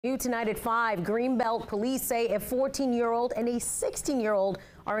New tonight at 5, Greenbelt police say a 14-year-old and a 16-year-old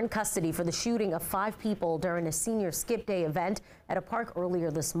are in custody for the shooting of 5 people during a senior skip day event at a park earlier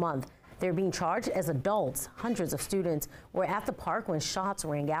this month. They're being charged as adults. Hundreds of students were at the park when shots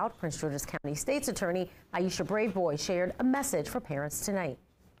rang out. Prince George's County State's Attorney Aisha Braveboy shared a message for parents tonight.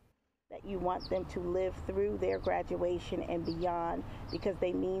 That you want them to live through their graduation and beyond because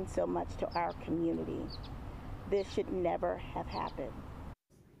they mean so much to our community. This should never have happened.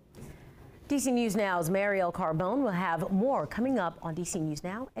 DC News Now's Mariel Carbone will have more coming up on DC News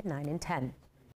Now at 9 and 10.